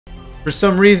For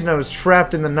some reason, I was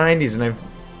trapped in the 90s and I've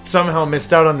somehow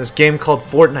missed out on this game called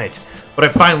Fortnite. But I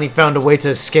finally found a way to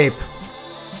escape.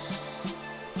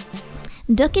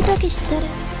 Doki doki shiteru.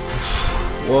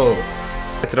 Whoa.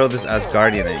 I throw this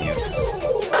Asgardian at you.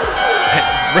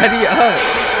 Ready up!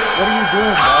 What are you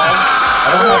doing, man? I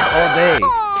don't have all day.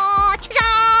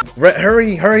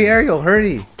 Hurry, hurry, Ariel,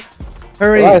 hurry!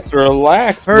 Hurry! Let's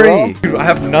relax, hurry! bro. Dude, I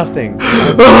have nothing.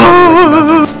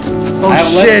 Oh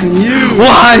shit!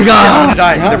 Why, God?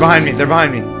 They're behind me. They're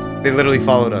behind me. They literally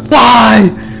followed us. Why?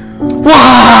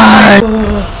 Why?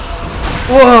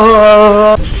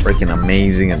 Whoa! Freaking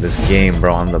amazing at this game,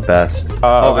 bro. I'm the best.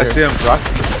 Oh, I see him.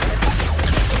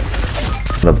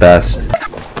 The best.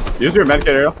 Use your medkit,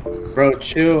 Ariel. Bro,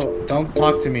 chill. Don't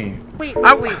talk to me. Wait.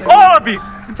 Oh,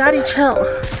 Daddy, chill.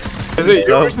 Is it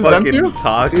so yours versus them fucking two?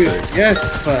 toxic. Dude, yes,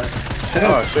 but shut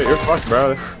up. Oh shit, you're fucked,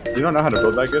 bro. You don't know how to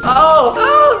build that good.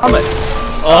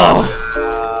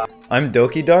 I'm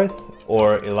Doki Darth,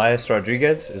 or Elias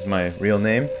Rodriguez is my real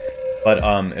name. But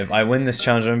if I win this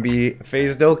challenge, I'm gonna be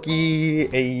FaZe Doki.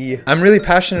 Ay. I'm really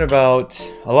passionate about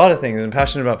a lot of things. I'm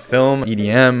passionate about film,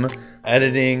 EDM,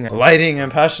 editing, lighting.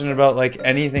 I'm passionate about like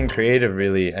anything creative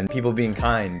really, and people being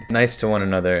kind, nice to one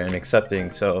another, and accepting.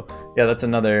 So yeah, that's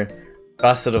another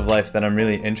facet of life that I'm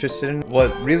really interested in.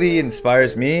 What really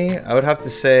inspires me, I would have to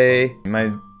say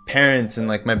my parents and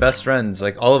like my best friends,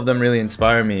 like all of them really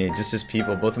inspire me just as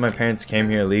people. Both of my parents came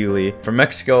here legally from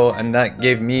Mexico, and that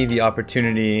gave me the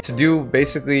opportunity to do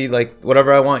basically like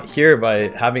whatever I want here by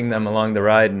having them along the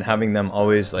ride and having them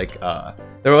always like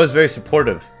they're always very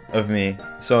supportive of me.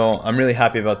 So I'm really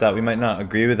happy about that. We might not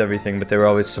agree with everything, but they were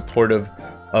always supportive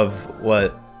of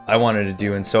what I wanted to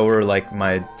do, and so were like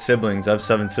my siblings. I have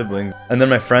 7 siblings. And then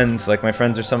my friends, like my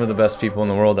friends are some of the best people in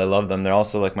the world. I love them. They're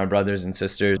also like my brothers and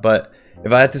sisters. But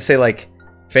if I had to say like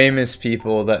famous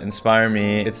people that inspire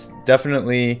me, it's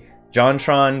definitely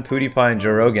JonTron, PewDiePie, and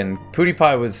Joe Rogan.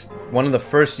 PewDiePie was one of the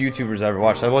first YouTubers I ever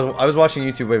watched. I was watching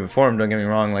YouTube way before him, don't get me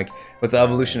wrong, like with the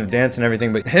evolution of dance and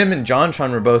everything, but him and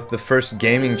JonTron were both the first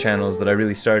gaming channels that I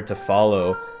really started to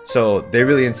follow. So they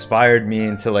really inspired me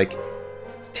into like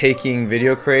taking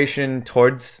video creation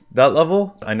towards that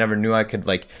level. I never knew I could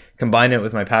like combine it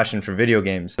with my passion for video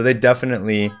games. So they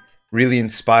definitely really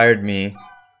inspired me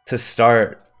to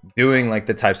start doing like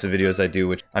the types of videos I do,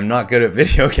 which I'm not good at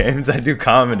video games. I do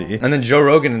comedy. And then Joe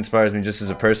Rogan inspires me just as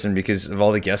a person because of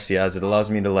all the guests he has. It allows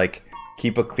me to like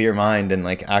keep a clear mind and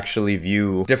like actually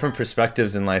view different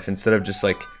perspectives in life instead of just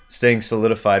like staying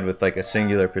solidified with like a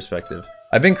singular perspective.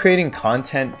 I've been creating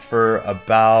content for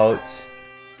about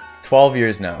 12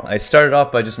 years now. I started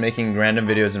off by just making random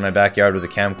videos in my backyard with a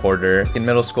camcorder. In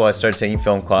middle school, I started taking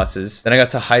film classes. Then I got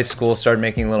to high school, started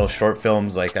making little short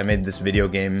films. Like I made this video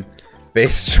game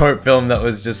based short film that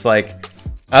was just like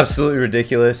absolutely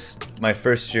ridiculous. My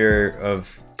first year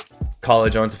of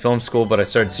college, I went to film school, but I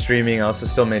started streaming. I also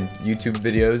still made YouTube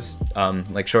videos,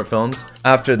 like short films.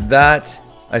 After that,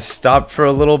 I stopped for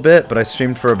a little bit, but I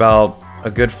streamed for about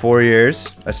a good 4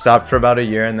 years. I stopped for about a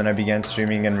year, and then I began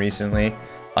streaming again recently.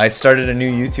 I started a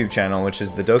new YouTube channel, which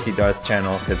is the Doki Darth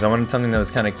channel, because I wanted something that was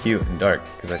kind of cute and dark,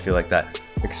 because I feel like that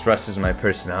expresses my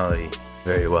personality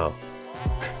very well.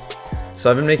 So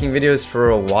I've been making videos for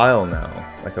a while now,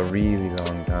 like a really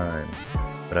long time,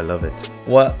 but I love it.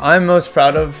 What I'm most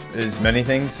proud of is many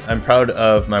things. I'm proud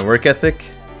of my work ethic.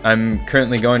 I'm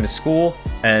currently going to school,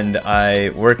 and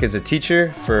I work as a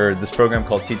teacher for this program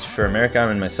called Teach for America.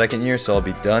 I'm in my 2nd year, so I'll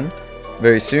be done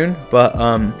very soon. But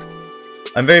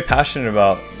I'm very passionate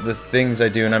about the things I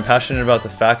do, and I'm passionate about the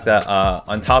fact that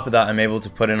on top of that, I'm able to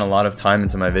put in a lot of time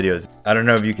into my videos. I don't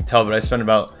know if you can tell, but I spend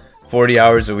about 40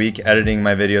 hours a week editing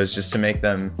my videos just to make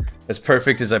them as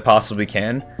perfect as I possibly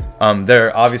can.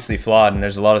 They're obviously flawed and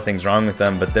there's a lot of things wrong with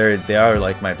them, but they are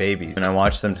like my babies, and I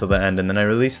watch them till the end, and then I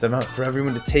release them out for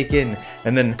everyone to take in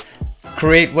and then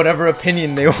create whatever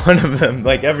opinion they want of them,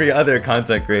 like every other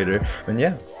content creator. And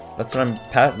yeah, that's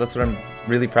what I'm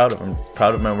really proud of. I'm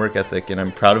proud of my work ethic, and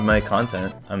I'm proud of my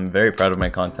content. I'm very proud of my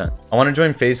content. I want to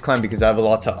join FaZe Clan because I have a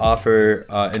lot to offer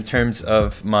in terms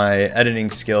of my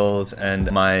editing skills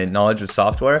and my knowledge of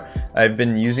software. I've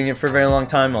been using it for a very long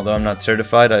time, although I'm not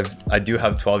certified. I do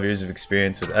have 12 years of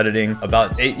experience with editing,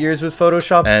 about 8 years with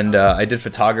Photoshop, and I did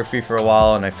photography for a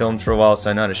while, and I filmed for a while,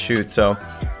 so I know how to shoot. So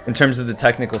in terms of the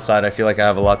technical side, I feel like I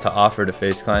have a lot to offer to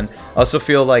FaZe Clan. I also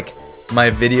feel like my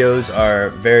videos are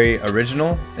very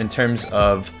original in terms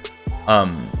of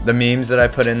the memes that I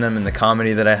put in them and the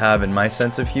comedy that I have and my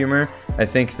sense of humor. I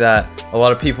think that a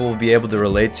lot of people will be able to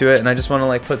relate to it, and I just want to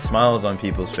like put smiles on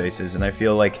people's faces, and I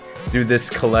feel like through this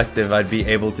collective I'd be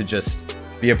able to just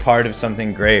be a part of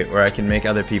something great where I can make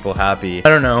other people happy. I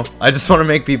don't know. I just want to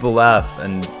make people laugh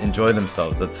and enjoy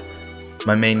themselves. That's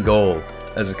my main goal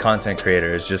as a content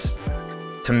creator, is just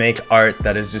to make art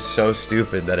that is just so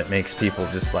stupid that it makes people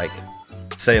just like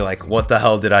say like, what the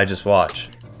hell did I just watch?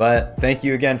 But thank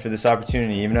you again for this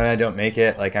opportunity. Even though I don't make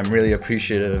it, like, I'm really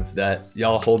appreciative that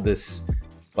y'all hold this,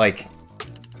 like,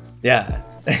 yeah.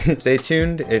 Stay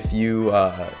tuned if you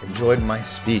enjoyed my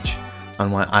speech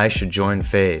on why I should join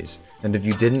FaZe. And if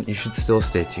you didn't, you should still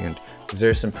stay tuned, because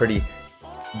there's some pretty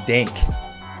dank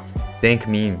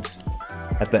memes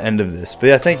at the end of this. But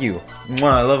yeah, thank you.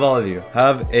 Mwah, I love all of you.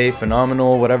 Have a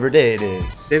phenomenal whatever day it is.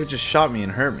 David just shot me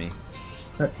and hurt me.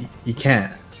 You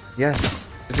can't. Yes,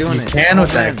 he's doing it. You can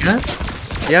with that gun?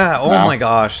 Yeah, oh No. my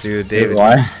gosh, dude, David.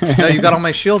 Why? No, you got all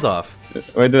my shield off.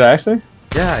 Wait, did I actually?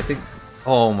 Yeah, I think.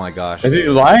 Oh my gosh. Is he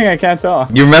lying? I can't tell.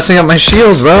 You're messing up my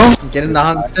shield, bro. Get in the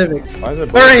Honda Civic. Why is it?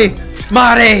 Hurry!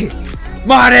 Marty!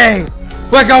 Marty!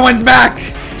 We're going back!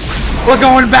 We're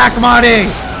going back, Marty!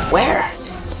 Where?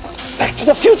 Back to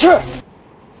the future!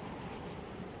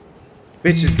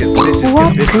 Bitches get stitches, get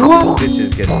bitches, get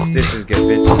stitches, get bitches, get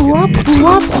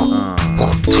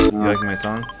stitches. You like my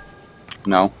song?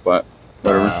 No, but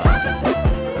whatever.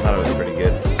 I thought it was pretty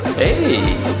good.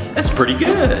 Hey, that's pretty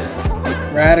good.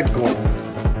 Radical.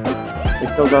 They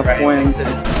killed our point.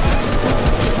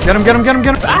 Get him, get him, get him,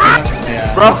 get him!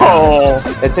 Yeah. Bro!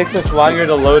 It takes us longer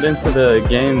to load into the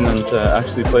game than to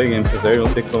actually play a game because Ariel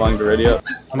takes so long to ready up.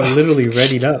 I'm literally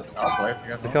readied up.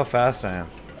 Look how fast I am.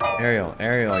 Ariel,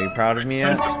 are you proud of me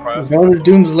yet? Go to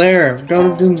Doom's Lair. Go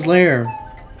to Doom's Lair.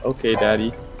 Okay,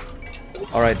 daddy.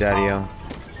 Alright, Daddy-o.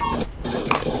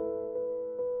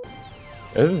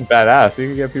 This is badass. You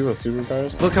can get people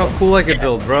superpowers. Look how cool I could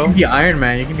build, You bro. can be Iron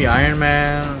Man. You can be Iron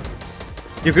Man.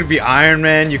 You could be Iron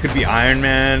Man, you could be Iron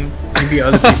Man. You can be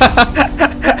other people.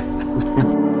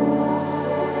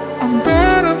 I'm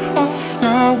better off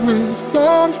now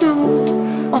without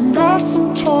you. I'm not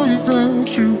some toy.